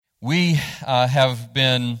We have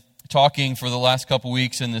been talking for the last couple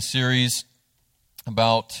weeks in this series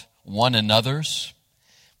about one another's.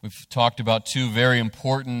 We've talked about two very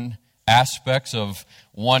important aspects of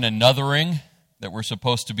one anothering that we're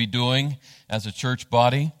supposed to be doing as a church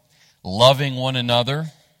body. Loving one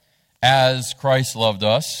another as Christ loved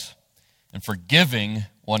us, and forgiving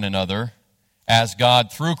one another as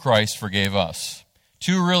God through Christ forgave us.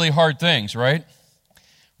 Two really hard things, right?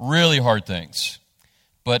 Really hard things.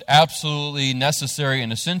 But absolutely necessary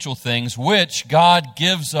and essential things which God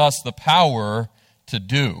gives us the power to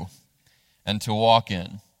do and to walk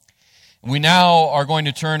in. We now are going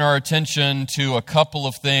to turn our attention to a couple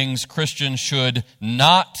of things Christians should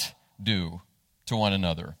not do to one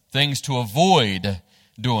another. Things to avoid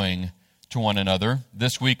doing to one another.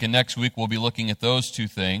 This week and next week we'll be looking at those two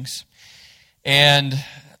things. And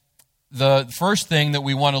the first thing that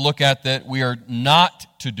we want to look at that we are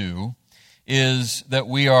not to do is that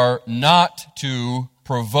we are not to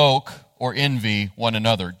provoke or envy one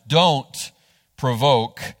another. Don't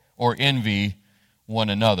provoke or envy one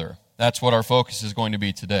another. That's what our focus is going to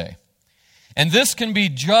be today. And this can be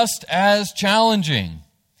just as challenging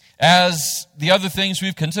as the other things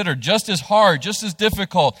we've considered, just as hard, just as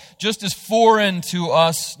difficult, just as foreign to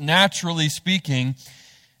us, naturally speaking,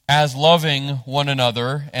 as loving one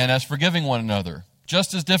another and as forgiving one another.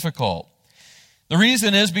 Just as difficult. The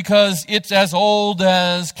reason is because it's as old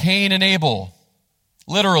as Cain and Abel.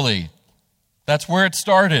 Literally. That's where it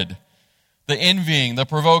started. The envying, the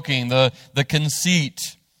provoking, the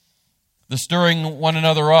conceit, the stirring one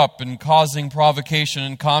another up and causing provocation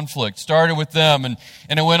and conflict. Started with them and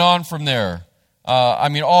it went on from there.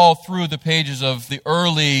 All through the pages of the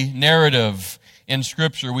early narrative in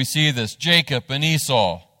Scripture, we see this. Jacob and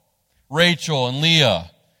Esau, Rachel and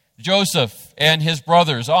Leah, Joseph and his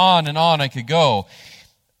brothers, on and on I could go.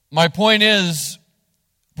 My point is,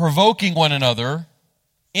 provoking one another,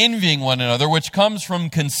 envying one another, which comes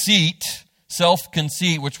from conceit,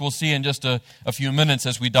 self-conceit, which we'll see in just a few minutes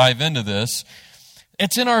as we dive into this.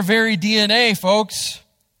 It's in our very DNA, folks.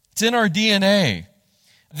 It's in our DNA.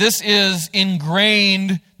 This is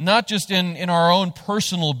ingrained not just in our own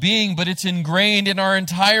personal being, but it's ingrained in our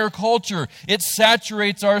entire culture. It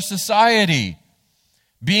saturates our society.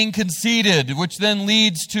 Being conceited, which then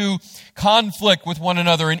leads to conflict with one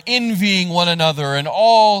another and envying one another and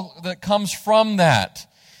all that comes from that.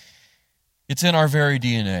 It's in our very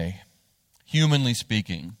DNA, humanly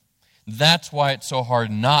speaking. That's why it's so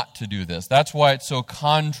hard not to do this. That's why it's so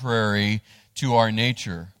contrary to our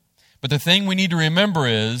nature. But the thing we need to remember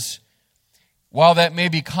is, while that may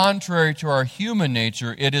be contrary to our human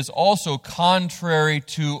nature, it is also contrary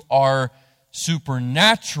to our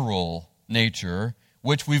supernatural nature,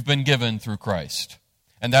 which we've been given through Christ.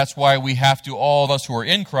 And that's why we have to, all of us who are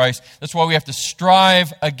in Christ, that's why we have to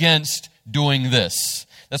strive against doing this.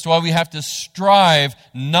 That's why we have to strive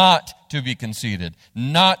not to be conceited,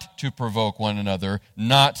 not to provoke one another,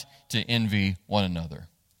 not to envy one another.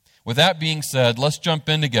 With that being said, let's jump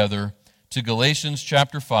in together to Galatians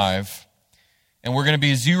chapter 5, and we're going to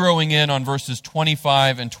be zeroing in on verses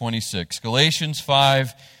 25 and 26. Galatians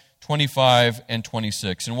 5, 25 and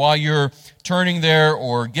 26. And while you're turning there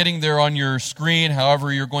or getting there on your screen,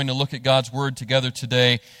 however you're going to look at God's Word together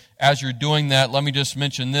today, as you're doing that, let me just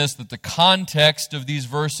mention this, that the context of these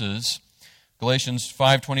verses, Galatians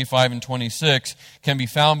 5, 25 and 26, can be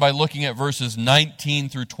found by looking at verses 19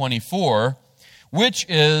 through 24, which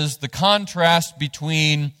is the contrast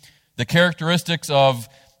between the characteristics of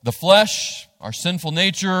the flesh, our sinful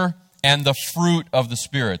nature, and the fruit of the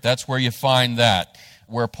Spirit. That's where you find that.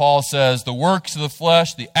 Where Paul says the works of the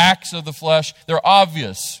flesh, the acts of the flesh, they're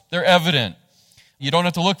obvious, they're evident. You don't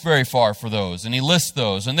have to look very far for those. And he lists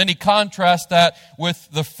those. And then he contrasts that with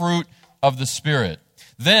the fruit of the Spirit.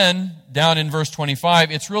 Then, down in verse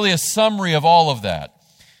 25, it's really a summary of all of that.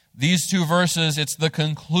 These two verses, it's the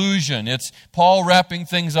conclusion. It's Paul wrapping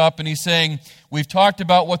things up, and he's saying, we've talked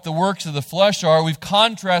about what the works of the flesh are. We've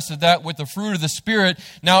contrasted that with the fruit of the Spirit.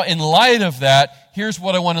 Now, in light of that, here's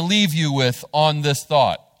what I want to leave you with on this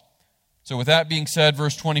thought. So with that being said,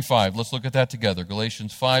 verse 25, let's look at that together.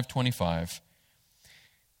 Galatians 5:25.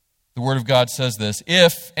 The Word of God says this,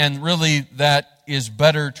 if, and really that is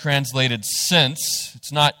better translated since.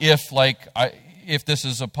 It's not if this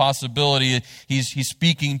is a possibility. He's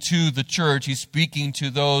speaking to the church. He's speaking to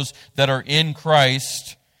those that are in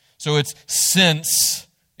Christ. So it's since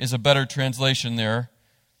is a better translation there.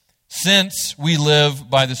 Since we live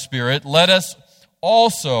by the Spirit, let us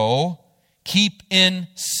also keep in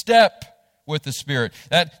step with the Spirit.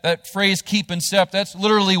 That phrase, keep in step, that's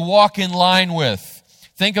literally walk in line with.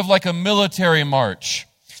 Think of like a military march.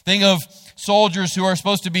 Think of soldiers who are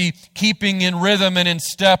supposed to be keeping in rhythm and in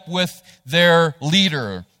step with their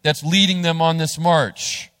leader that's leading them on this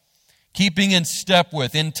march. Keeping in step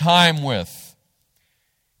with, in time with.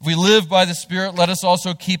 If we live by the Spirit, let us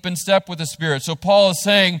also keep in step with the Spirit. So Paul is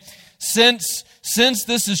saying, since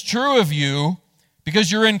this is true of you,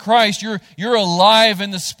 because you're in Christ, you're alive in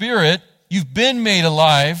the Spirit, you've been made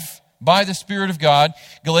alive by the Spirit of God.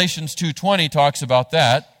 Galatians 2:20 talks about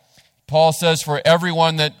that. Paul says, for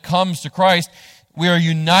everyone that comes to Christ, we are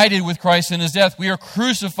united with Christ in his death. We are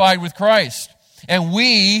crucified with Christ. And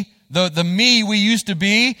we, the me we used to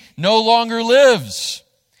be, no longer lives.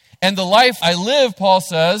 And the life I live, Paul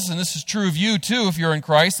says, and this is true of you too if you're in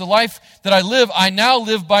Christ, the life that I live, I now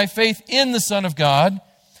live by faith in the Son of God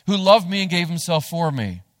who loved me and gave himself for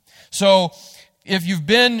me. So if you've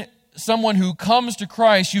been someone who comes to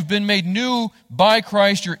Christ, you've been made new by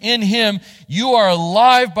Christ, you're in him, you are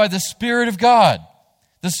alive by the Spirit of God.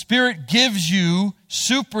 The Spirit gives you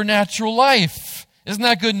supernatural life. Isn't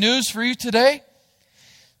that good news for you today?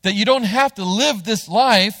 That you don't have to live this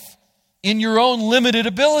life in your own limited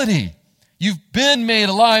ability. You've been made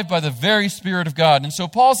alive by the very Spirit of God. And so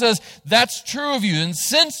Paul says, that's true of you. And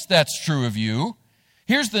since that's true of you,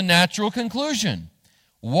 here's the natural conclusion.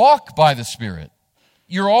 Walk by the Spirit.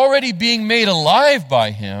 You're already being made alive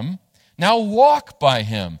by him. Now walk by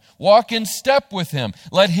him. Walk in step with him.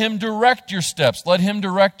 Let him direct your steps. Let him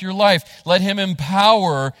direct your life. Let him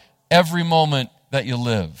empower every moment that you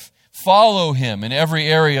live. Follow him in every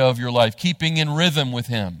area of your life, keeping in rhythm with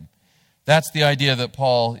him. That's the idea that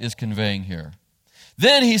Paul is conveying here.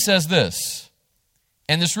 Then he says this,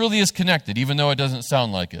 and this really is connected, even though it doesn't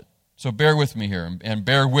sound like it. So bear with me here and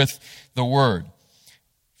bear with the word.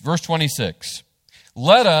 Verse 26,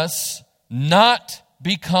 let us not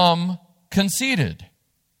become conceited,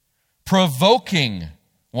 provoking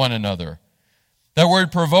one another. That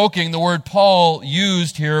word provoking, the word Paul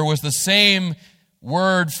used here, was the same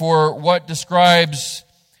word for what describes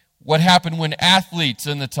what happened when athletes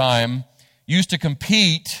in the time used to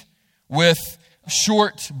compete with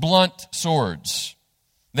short, blunt swords.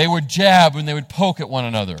 They would jab and they would poke at one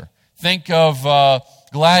another. Think of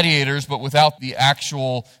gladiators, but without the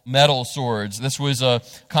actual metal swords. This was a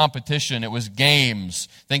competition. It was games.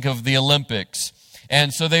 Think of the Olympics.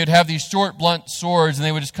 And so they would have these short, blunt swords, and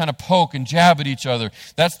they would just kind of poke and jab at each other.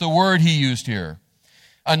 That's the word he used here.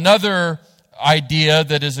 Another idea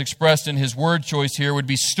that is expressed in his word choice here would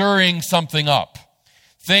be stirring something up.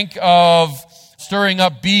 Think of stirring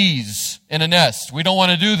up bees in a nest. We don't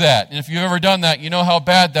want to do that. And if you've ever done that, you know how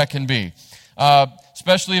bad that can be.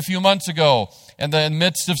 Especially a few months ago, in the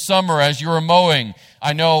midst of summer as you were mowing.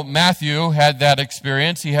 I know Matthew had that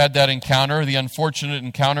experience. He had that encounter, the unfortunate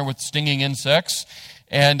encounter with stinging insects.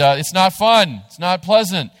 And it's not fun. It's not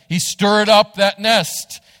pleasant. He stirred up that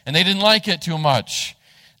nest, and they didn't like it too much.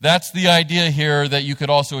 That's the idea here that you could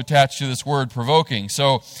also attach to this word, provoking.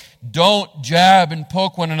 So don't jab and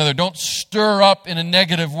poke one another. Don't stir up in a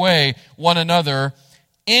negative way one another,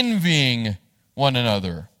 envying one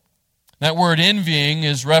another. That word envying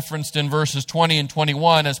is referenced in verses 20 and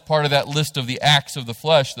 21 as part of that list of the acts of the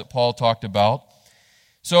flesh that Paul talked about.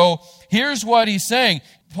 So here's what he's saying.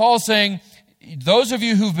 Paul's saying, those of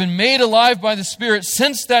you who've been made alive by the Spirit,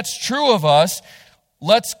 since that's true of us,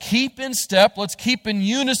 let's keep in step, let's keep in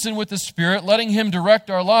unison with the Spirit, letting him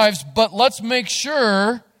direct our lives, but let's make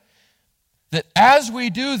sure that as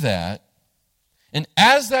we do that, and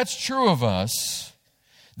as that's true of us,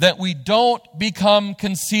 that we don't become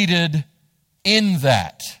conceited in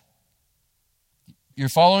that. You're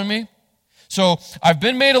following me? So I've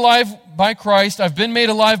been made alive by Christ. I've been made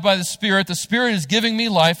alive by the Spirit. The Spirit is giving me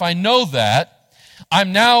life. I know that.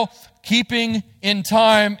 I'm now keeping in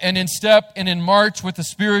time and in step and in march with the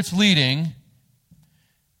Spirit's leading.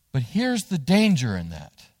 But here's the danger in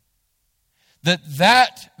that.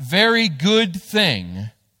 That very good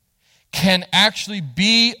thing can actually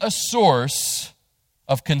be a source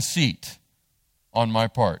of conceit on my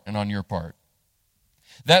part and on your part.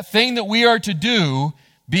 That thing that we are to do,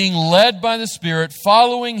 being led by the Spirit,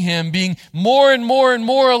 following him, being more and more and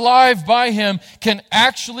more alive by him, can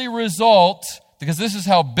actually result, because this is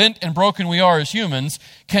how bent and broken we are as humans,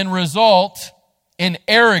 can result in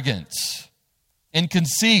arrogance, in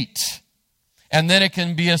conceit, and then it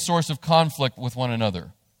can be a source of conflict with one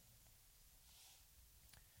another.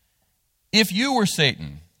 If you were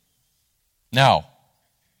Satan, now,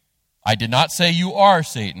 I did not say you are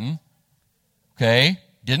Satan, okay?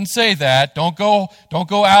 Didn't say that. Don't go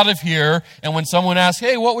out of here, and when someone asks,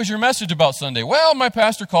 hey, what was your message about Sunday? Well, my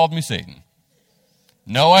pastor called me Satan.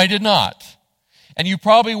 No, I did not. And you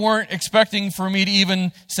probably weren't expecting for me to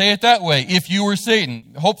even say it that way. If you were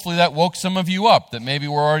Satan, hopefully that woke some of you up that maybe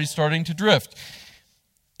we're already starting to drift.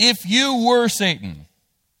 If you were Satan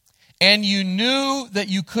and you knew that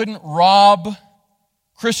you couldn't rob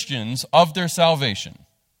Christians of their salvation,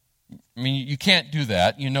 I mean, you can't do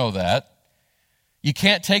that. You know that. You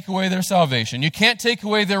can't take away their salvation. You can't take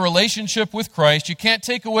away their relationship with Christ. You can't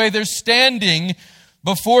take away their standing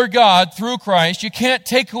before God through Christ. You can't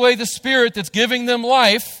take away the Spirit that's giving them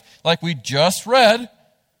life, like we just read.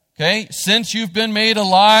 Okay, since you've been made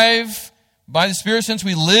alive by the Spirit, since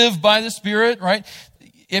we live by the Spirit, right?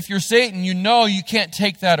 If you're Satan, you know you can't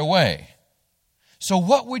take that away. So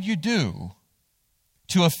what would you do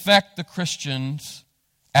to affect the Christians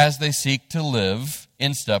as they seek to live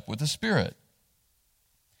in step with the Spirit?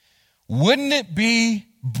 Wouldn't it be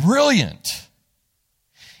brilliant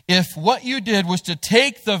if what you did was to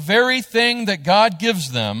take the very thing that God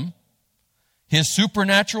gives them, His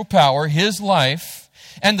supernatural power, His life,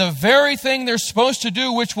 and the very thing they're supposed to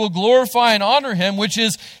do which will glorify and honor Him, which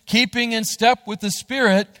is keeping in step with the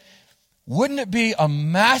Spirit? Wouldn't it be a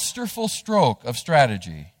masterful stroke of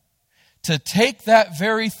strategy to take that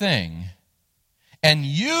very thing and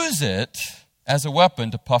use it as a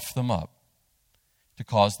weapon to puff them up, to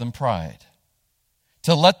cause them pride,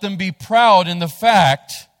 to let them be proud in the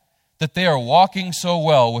fact that they are walking so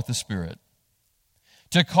well with the Spirit,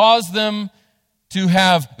 to cause them to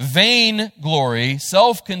have vain glory,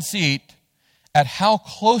 self-conceit at how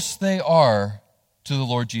close they are to the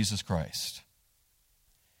Lord Jesus Christ.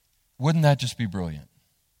 Wouldn't that just be brilliant?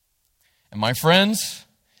 And my friends,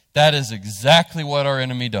 that is exactly what our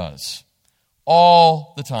enemy does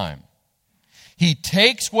all the time. He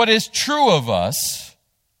takes what is true of us.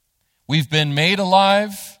 We've been made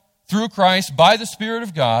alive through Christ by the Spirit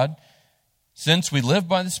of God, since we live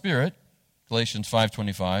by the Spirit, Galatians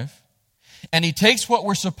 5:25. And he takes what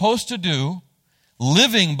we're supposed to do,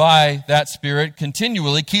 living by that Spirit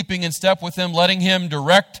continually, keeping in step with Him, letting Him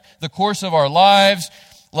direct the course of our lives,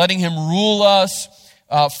 letting Him rule us,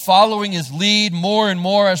 following His lead more and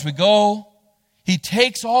more as we go. He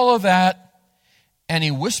takes all of that and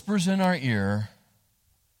He whispers in our ear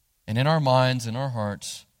and in our minds, in our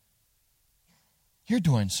hearts, "You're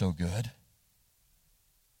doing so good.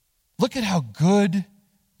 Look at how good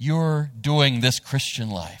you're doing this Christian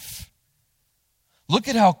life. Look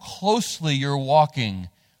at how closely you're walking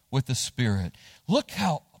with the Spirit. Look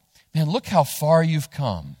how far you've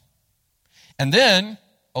come." And then,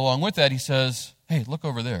 along with that, he says, "Hey, look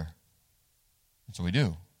over there." And so we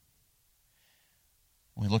do.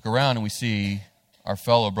 We look around and we see our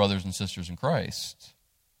fellow brothers and sisters in Christ.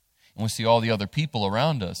 And we see all the other people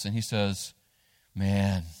around us. And he says,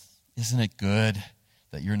 "Man, isn't it good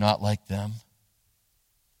that you're not like them?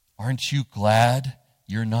 Aren't you glad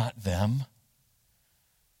you're not them?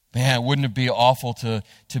 Man, wouldn't it be awful to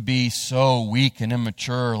be so weak and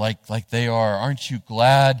immature like they are? Aren't you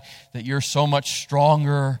glad that you're so much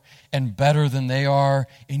stronger and better than they are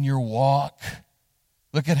in your walk?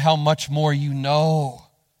 Look at how much more you know.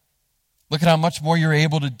 Look at how much more you're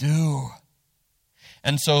able to do."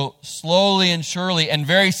 And so slowly and surely and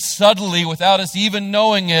very subtly, without us even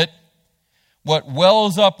knowing it, what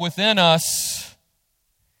wells up within us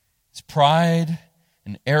is pride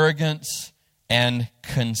and arrogance and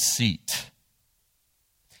conceit.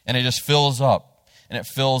 And it just fills up, and it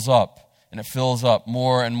fills up, and it fills up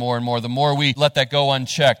more and more and more. The more we let that go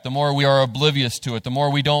unchecked, the more we are oblivious to it, the more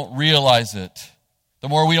we don't realize it, the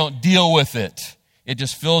more we don't deal with it. It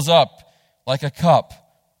just fills up like a cup,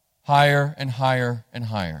 higher and higher and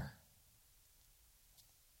higher.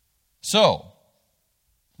 So,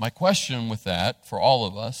 my question with that for all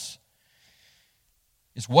of us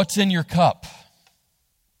is, what's in your cup?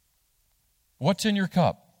 What's in your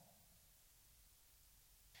cup?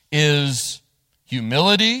 Is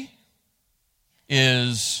humility?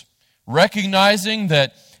 Is recognizing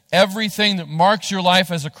that everything that marks your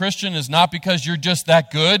life as a Christian is not because you're just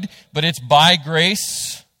that good, but it's by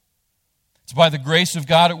grace? It's by the grace of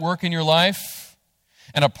God at work in your life.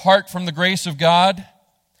 And apart from the grace of God,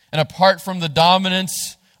 and apart from the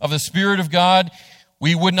dominance of the Spirit of God,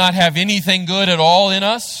 we would not have anything good at all in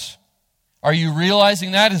us. Are you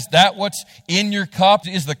realizing that? Is that what's in your cup?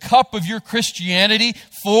 Is the cup of your Christianity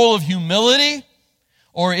full of humility?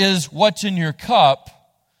 Or is what's in your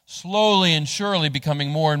cup slowly and surely becoming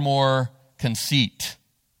more and more conceit,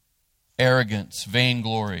 arrogance,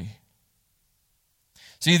 vainglory?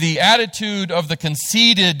 See, the attitude of the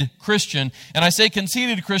conceited Christian, and I say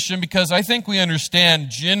conceited Christian because I think we understand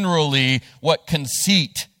generally what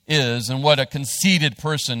conceit is and what a conceited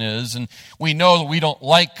person is. And we know that we don't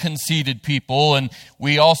like conceited people, and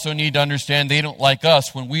we also need to understand they don't like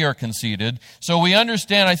us when we are conceited. So we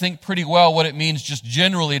understand, I think, pretty well what it means just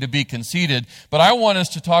generally to be conceited. But I want us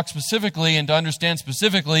to talk specifically and to understand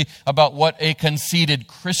specifically about what a conceited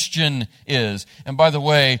Christian is. And by the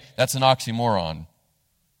way, that's an oxymoron. It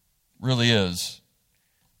really is.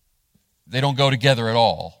 They don't go together at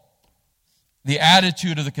all. The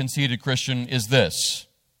attitude of the conceited Christian is this.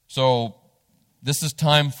 So this is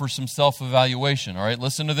time for some self-evaluation, all right?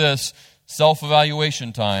 Listen to this,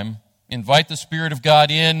 self-evaluation time. Invite the Spirit of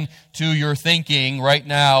God in to your thinking right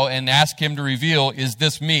now and ask Him to reveal, is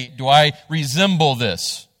this me? Do I resemble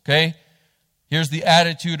this? Okay? Here's the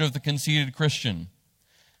attitude of the conceited Christian.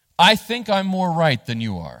 I think I'm more right than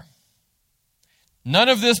you are. None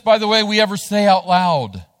of this, by the way, we ever say out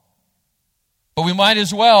loud. But we might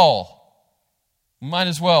as well. We might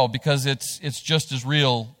as well, because it's just as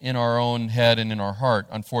real in our own head and in our heart,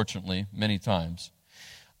 unfortunately, many times.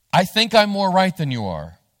 I think I'm more right than you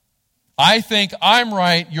are. I think I'm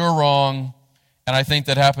right, you're wrong, and I think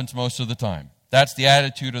that happens most of the time. That's the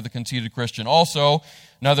attitude of the conceited Christian. Also,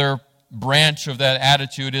 another branch of that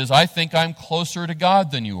attitude is, I think I'm closer to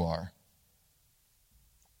God than you are.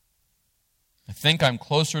 I think I'm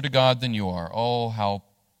closer to God than you are. Oh, how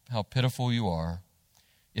pitiful you are.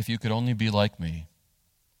 If you could only be like me.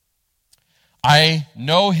 I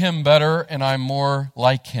know Him better and I'm more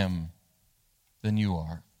like Him than you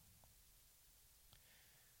are.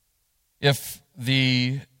 If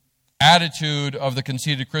the attitude of the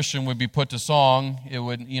conceited Christian would be put to song, it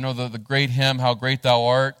would, the great hymn, How Great Thou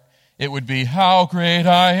Art, it would be, how great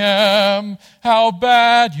I am, how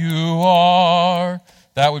bad you are.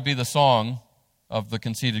 That would be the song of the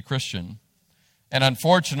conceited Christian. And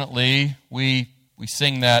unfortunately, we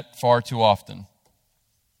sing that far too often.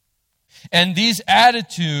 And these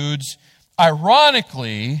attitudes,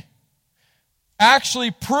 ironically,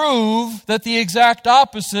 actually prove that the exact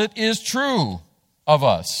opposite is true of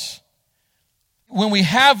us. When we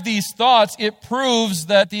have these thoughts, it proves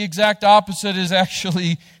that the exact opposite is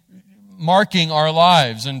actually marking our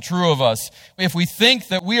lives and true of us. If we think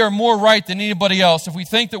that we are more right than anybody else, if we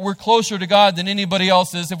think that we're closer to God than anybody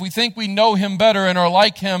else is, if we think we know Him better and are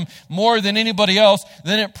like Him more than anybody else,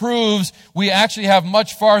 then it proves we actually have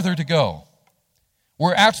much farther to go.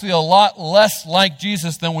 We're actually a lot less like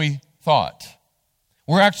Jesus than we thought.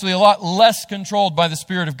 We're actually a lot less controlled by the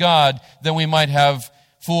Spirit of God than we might have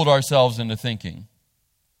fooled ourselves into thinking.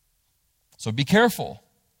 So be careful.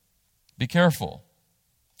 Be careful.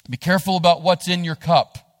 Be careful about what's in your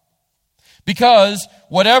cup. Because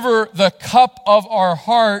whatever the cup of our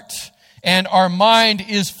heart and our mind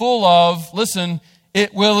is full of, listen,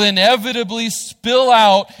 it will inevitably spill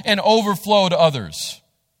out and overflow to others.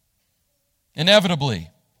 Inevitably.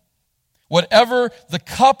 Whatever the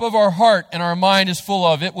cup of our heart and our mind is full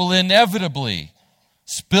of, it will inevitably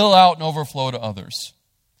spill out and overflow to others.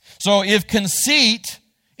 So if conceit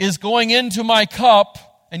is going into my cup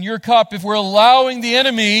and your cup, if we're allowing the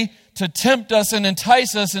enemy to tempt us and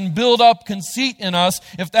entice us and build up conceit in us,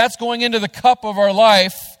 if that's going into the cup of our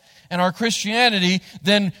life and our Christianity,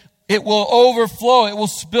 then it will overflow, it will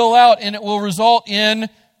spill out, and it will result in,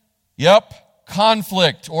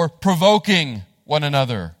 conflict or provoking one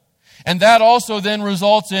another. And that also then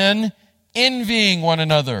results in envying one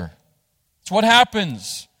another. It's what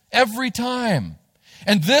happens every time.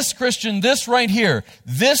 And this Christian, this right here,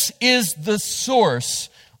 this is the source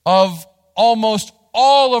of almost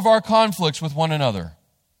all of our conflicts with one another.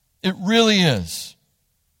 It really is.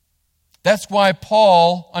 That's why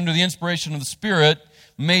Paul, under the inspiration of the Spirit,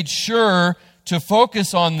 made sure to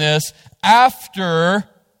focus on this after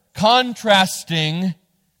contrasting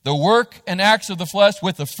the work and acts of the flesh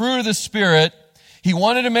with the fruit of the Spirit. He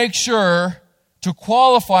wanted to make sure to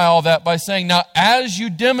qualify all that by saying, now, as you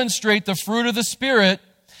demonstrate the fruit of the Spirit,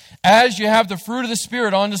 as you have the fruit of the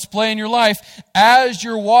Spirit on display in your life, as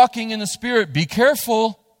you're walking in the Spirit, be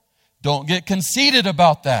careful. Don't get conceited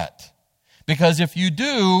about that. Because if you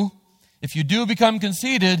do become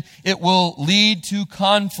conceited, it will lead to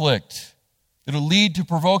conflict. It'll lead to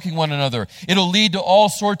provoking one another. It'll lead to all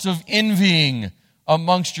sorts of envying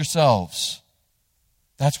amongst yourselves.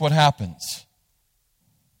 That's what happens.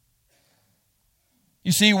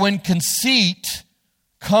 You see, when conceit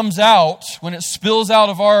comes out, when it spills out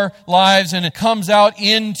of our lives and it comes out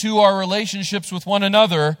into our relationships with one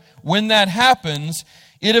another, when that happens,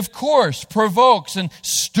 it of course provokes and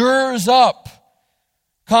stirs up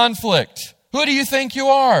conflict. Who do you think you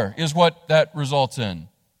are, is what that results in.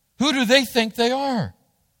 Who do they think they are?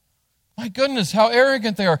 My goodness, how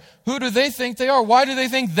arrogant they are. Who do they think they are? Why do they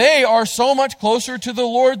think they are so much closer to the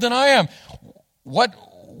Lord than I am?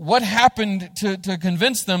 What happened to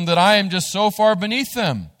convince them that I am just so far beneath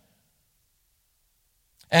them?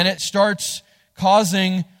 And it starts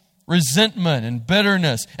causing resentment and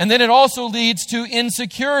bitterness. And then it also leads to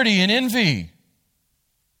insecurity and envy.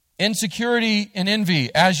 Insecurity and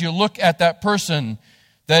envy as you look at that person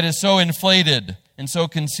that is so inflated and so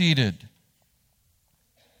conceited.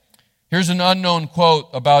 Here's an unknown quote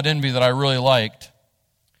about envy that I really liked.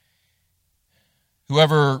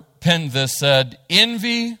 Whoever penned this said,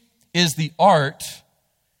 "Envy is the art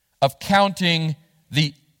of counting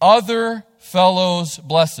the other fellow's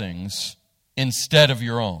blessings instead of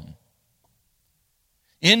your own."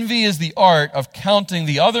 Envy is the art of counting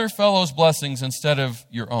the other fellow's blessings instead of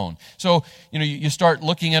your own. So, you start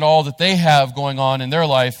looking at all that they have going on in their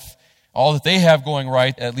life, all that they have going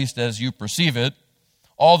right, at least as you perceive it,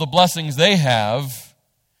 all the blessings they have,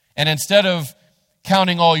 and instead of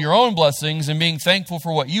counting all your own blessings and being thankful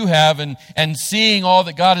for what you have and seeing all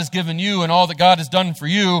that God has given you and all that God has done for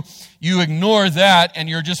you, you ignore that and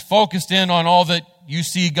you're just focused in on all that you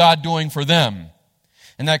see God doing for them.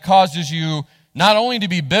 And that causes you not only to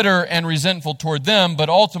be bitter and resentful toward them, but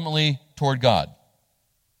ultimately toward God.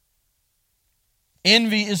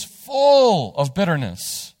 Envy is full of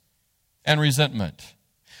bitterness and resentment.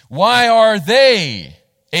 Why are they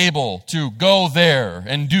able to go there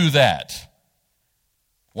and do that?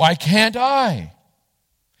 Why can't I?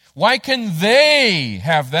 Why can they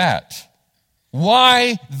have that?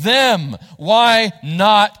 Why them? Why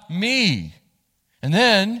not me? And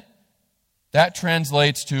then that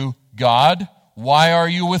translates to, God, why are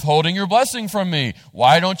you withholding your blessing from me?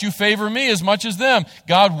 Why don't you favor me as much as them?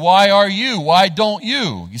 God, why are you? Why don't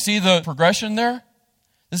you? You see the progression there?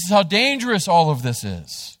 This is how dangerous all of this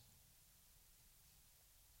is.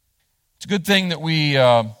 It's a good thing that we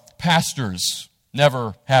pastors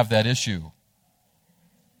never have that issue.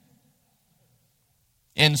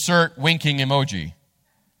 Insert winking emoji.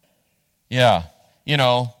 Yeah,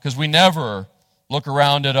 because we never look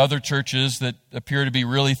around at other churches that appear to be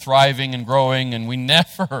really thriving and growing, and we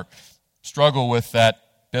never struggle with that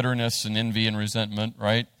bitterness and envy and resentment,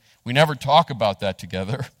 right? We never talk about that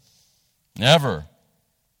together. Never.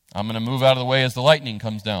 I'm going to move out of the way as the lightning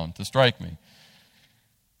comes down to strike me.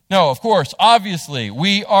 No, of course, obviously,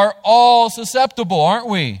 we are all susceptible, aren't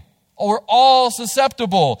we? We're all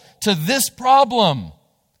susceptible to this problem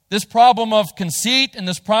of conceit and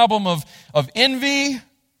this problem of envy.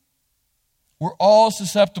 We're all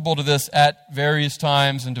susceptible to this at various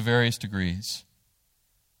times and to various degrees.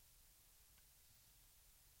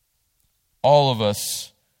 All of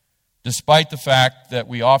us, despite the fact that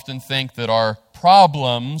we often think that our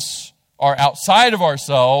problems are outside of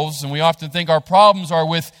ourselves, and we often think our problems are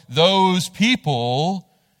with those people.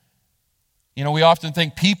 We often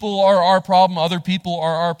think people are our problem, other people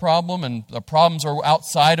are our problem, and the problems are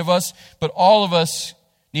outside of us. But all of us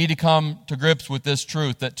need to come to grips with this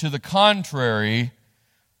truth, that to the contrary,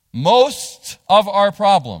 most of our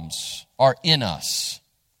problems are in us.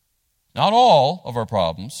 Not all of our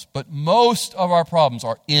problems, but most of our problems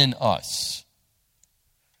are in us.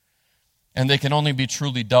 And they can only be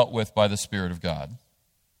truly dealt with by the Spirit of God.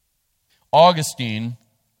 Augustine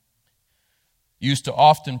used to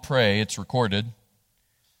often pray, it's recorded,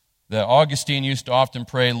 that Augustine used to often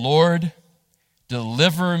pray, "Lord,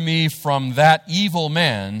 deliver me from that evil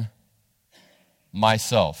man,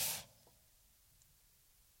 myself."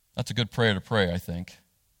 That's a good prayer to pray, I think.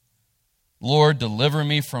 Lord, deliver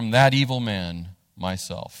me from that evil man,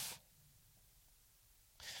 myself.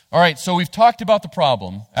 All right, so we've talked about the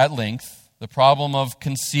problem at length. The problem of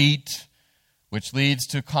conceit, which leads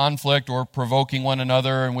to conflict or provoking one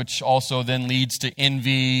another, and which also then leads to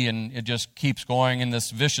envy, and it just keeps going in this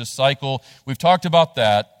vicious cycle. We've talked about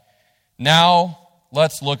that. Now,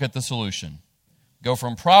 let's look at the solution. Go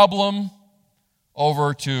from problem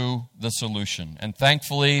over to the solution. And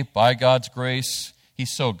thankfully, by God's grace,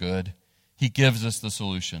 He's so good. He gives us the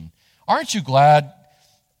solution. Aren't you glad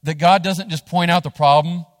that God doesn't just point out the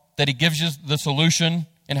problem, that He gives you the solution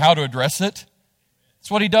and how to address it? It's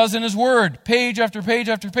what He does in His Word, page after page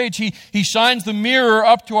after page. He shines the mirror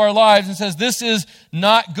up to our lives and says, this is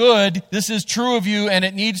not good, this is true of you, and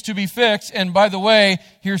it needs to be fixed. And by the way,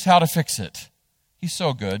 here's how to fix it. He's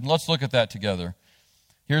so good. Let's look at that together.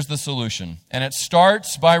 Here's the solution. And it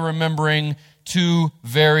starts by remembering two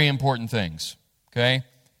very important things. Okay?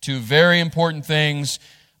 Two very important things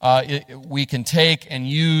we can take and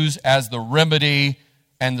use as the remedy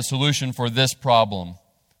and the solution for this problem.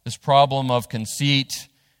 This problem of conceit,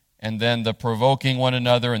 and then the provoking one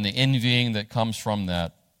another and the envying that comes from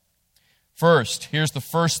that. First, here's the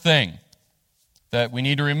first thing that we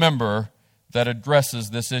need to remember that addresses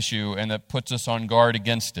this issue and that puts us on guard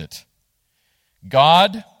against it.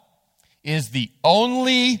 God is the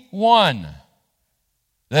only one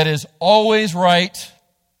that is always right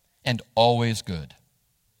and always good.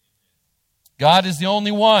 God is the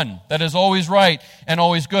only one that is always right and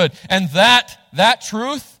always good. And that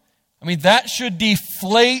truth, that should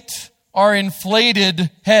deflate our inflated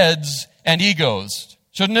heads and egos,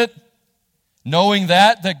 shouldn't it? Knowing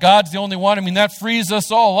that God's the only one, that frees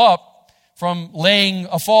us all up from laying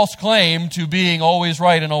a false claim to being always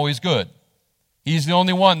right and always good. He's the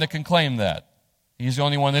only one that can claim that. He's the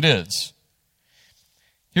only one that is.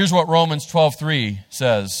 Here's what Romans 12:3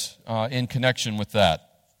 says in connection with that.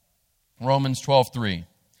 Romans 12:3.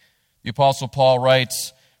 The Apostle Paul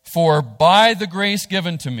writes, "For by the grace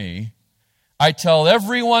given to me, I tell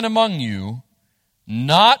everyone among you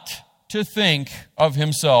not to think of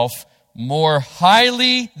himself more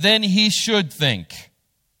highly than he should think.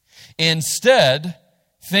 Instead,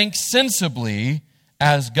 think sensibly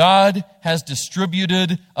as God has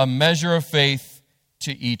distributed a measure of faith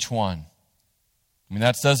to each one."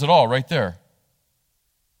 That says it all right there.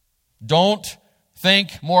 Don't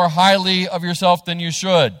think more highly of yourself than you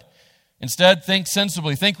should. Instead, think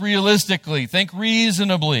sensibly, think realistically, think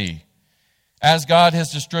reasonably, as God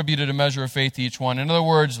has distributed a measure of faith to each one. In other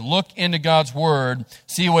words, look into God's Word,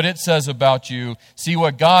 see what it says about you, see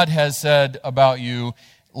what God has said about you.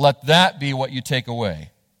 Let that be what you take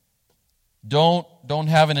away. Don't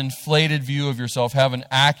have an inflated view of yourself, have an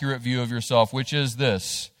accurate view of yourself, which is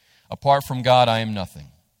this: apart from God, I am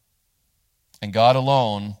nothing. And God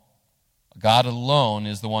alone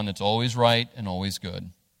is the one that's always right and always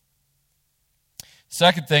good.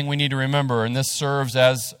 Second thing we need to remember, and this serves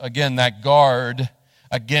as, again, that guard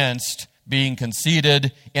against being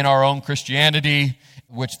conceited in our own Christianity,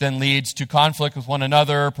 which then leads to conflict with one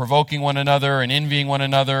another, provoking one another, and envying one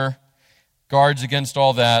another. Guards against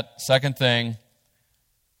all that. Second thing,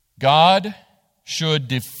 God should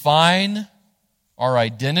define our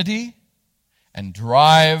identity and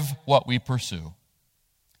drive what we pursue.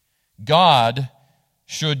 God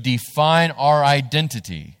should define our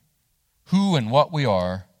identity, who and what we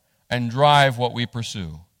are, and drive what we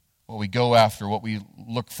pursue, what we go after, what we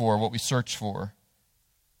look for, what we search for.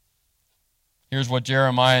 Here's what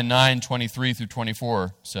Jeremiah 9:23 through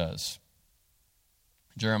 24 says.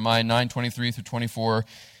 Jeremiah 9:23 through 24.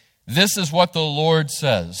 This is what the Lord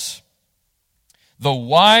says. The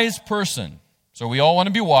wise person, so we all want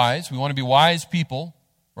to be wise. We want to be wise people,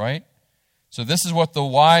 right? So this is what the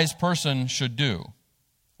wise person should do,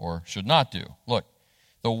 or should not do. Look,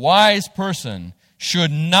 the wise person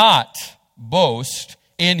should not boast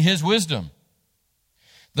in his wisdom.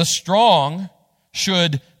 The strong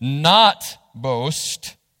should not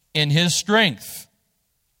boast in his strength.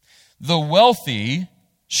 The wealthy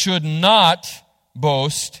should not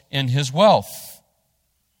boast in his wealth.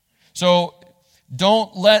 So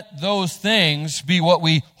don't let those things be what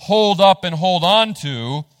we hold up and hold on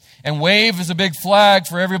to and wave as a big flag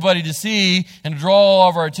for everybody to see and draw all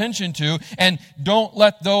of our attention to. And don't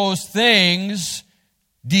let those things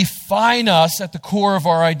define us at the core of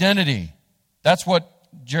our identity. That's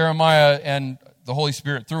what Jeremiah and the Holy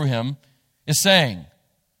Spirit through him is saying.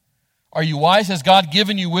 Are you wise? Has God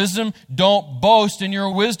given you wisdom? Don't boast in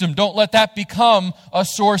your wisdom. Don't let that become a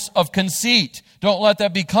source of conceit. Don't let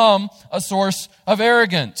that become a source of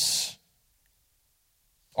arrogance.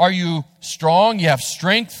 Are you strong? You have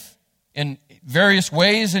strength in various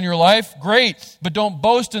ways in your life? Great, but don't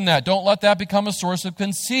boast in that. Don't let that become a source of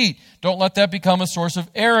conceit. Don't let that become a source of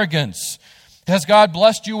arrogance. Has God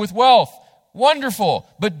blessed you with wealth? Wonderful,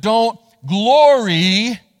 but don't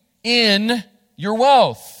glory in your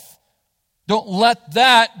wealth. Don't let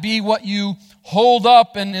that be what you hold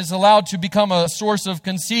up and is allowed to become a source of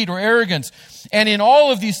conceit or arrogance. And in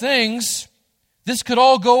all of these things, this could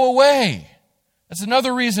all go away. That's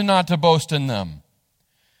another reason not to boast in them.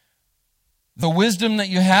 The wisdom that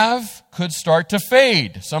you have could start to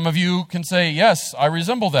fade. Some of you can say, yes, I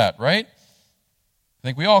resemble that, right? I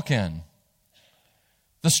think we all can.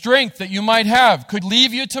 The strength that you might have could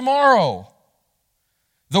leave you tomorrow.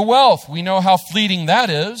 The wealth, we know how fleeting that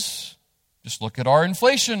is. Just look at our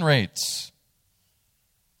inflation rates.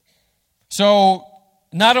 So,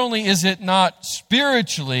 not only is it not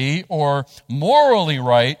spiritually or morally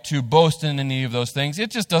right to boast in any of those things, it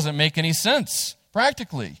just doesn't make any sense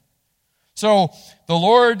practically. So, the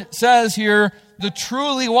Lord says here, the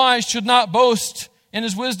truly wise should not boast in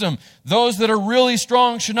his wisdom. Those that are really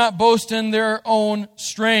strong should not boast in their own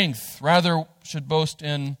strength. Rather, should boast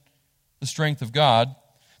in the strength of God.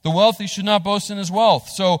 The wealthy should not boast in his wealth.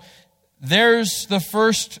 So, there's the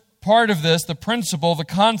first part of this, the principle, the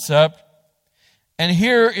concept. And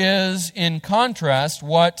here is, in contrast,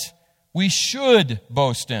 what we should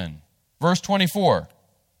boast in. Verse 24.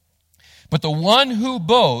 But the one who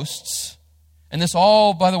boasts, and this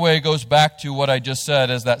all, by the way, goes back to what I just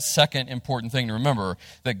said as that second important thing to remember,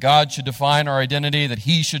 that God should define our identity, that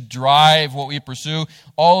He should drive what we pursue.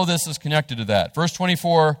 All of this is connected to that. Verse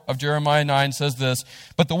 24 of Jeremiah 9 says this,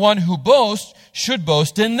 but the one who boasts should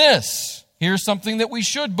boast in this. Here's something that we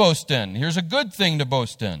should boast in. Here's a good thing to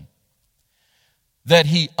boast in. That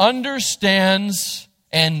he understands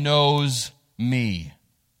and knows me.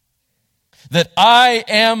 That I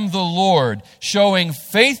am the Lord, showing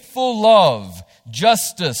faithful love,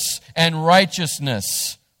 justice, and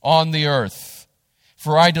righteousness on the earth.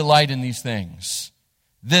 For I delight in these things.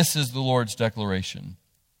 This is the Lord's declaration.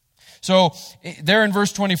 So there in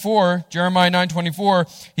verse 24, Jeremiah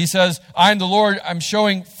 9:24, he says, I am the Lord, I'm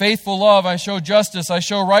showing faithful love, I show justice, I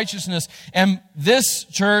show righteousness. And this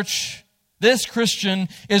church, this Christian,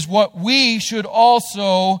 is what we should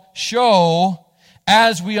also show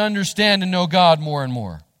as we understand and know God more and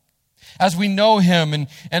more. As we know Him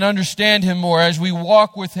and understand Him more, as we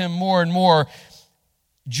walk with Him more and more,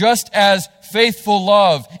 just as faithful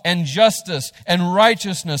love and justice and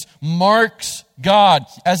righteousness marks God,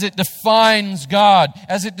 as it defines God,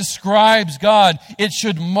 as it describes God, it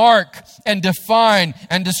should mark and define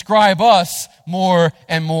and describe us more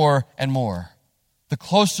and more and more. The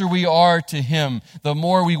closer we are to Him, the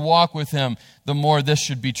more we walk with Him, the more this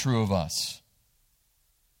should be true of us.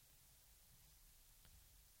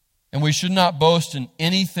 And we should not boast in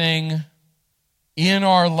anything in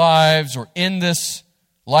our lives or in this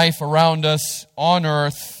life around us on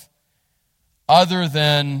earth other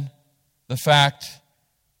than the fact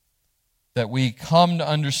that we come to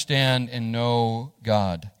understand and know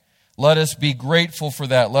God. Let us be grateful for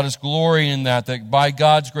that. Let us glory in that by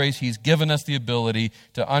God's grace He's given us the ability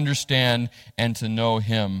to understand and to know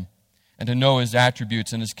Him and to know His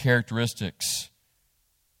attributes and His characteristics.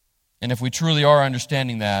 And if we truly are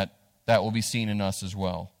understanding that, that will be seen in us as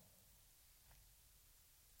well.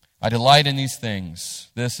 I delight in these things.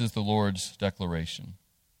 This is the Lord's declaration.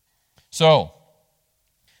 So,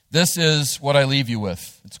 this is what I leave you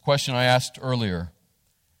with. It's a question I asked earlier.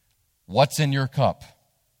 What's in your cup?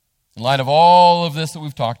 In light of all of this that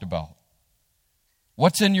we've talked about,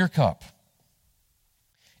 what's in your cup?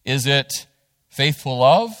 Is it faithful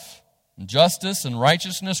love, and justice, and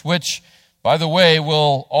righteousness, which, by the way,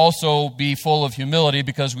 will also be full of humility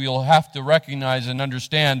because we'll have to recognize and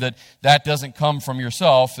understand that that doesn't come from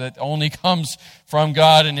yourself. That only comes from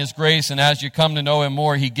God and His grace, and as you come to know Him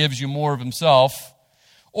more, He gives you more of Himself.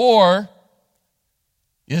 Or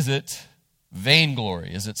is it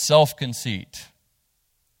vainglory? Is it self-conceit?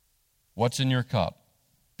 What's in your cup?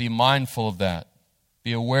 Be mindful of that.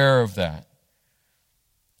 Be aware of that.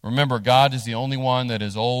 Remember, God is the only one that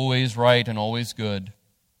is always right and always good.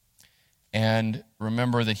 And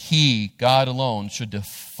remember that He, God alone, should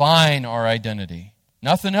define our identity.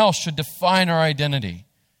 Nothing else should define our identity.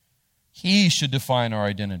 He should define our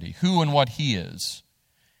identity, who and what He is.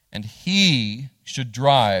 And He should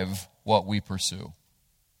drive what we pursue.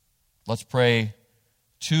 Let's pray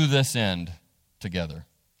to this end together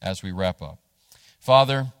as we wrap up.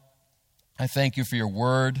 Father, I thank You for Your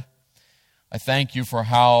word. I thank You for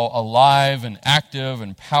how alive and active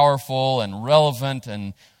and powerful and relevant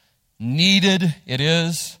and needed it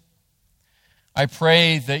is. I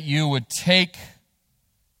pray that You would take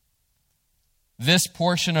this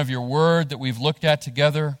portion of Your word that we've looked at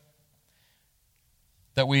together,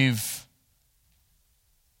 that we've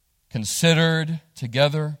considered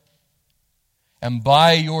together, and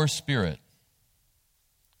by Your Spirit,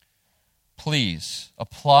 please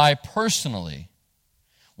apply personally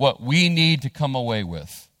what we need to come away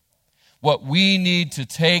with, what we need to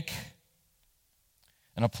take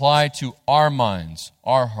and apply to our minds,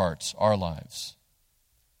 our hearts, our lives.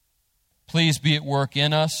 Please be at work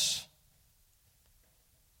in us.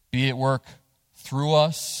 Be at work through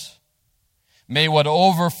us. May what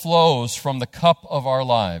overflows from the cup of our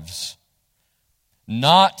lives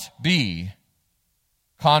not be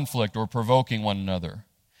conflict or provoking one another.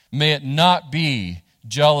 May it not be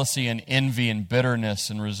jealousy and envy and bitterness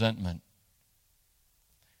and resentment.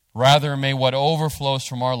 Rather, may what overflows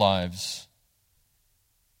from our lives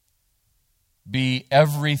be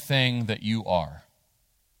everything that You are.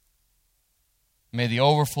 May the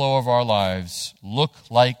overflow of our lives look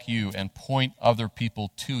like You and point other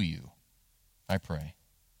people to You, I pray.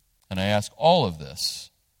 And I ask all of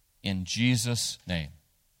this in Jesus' name.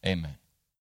 Amen.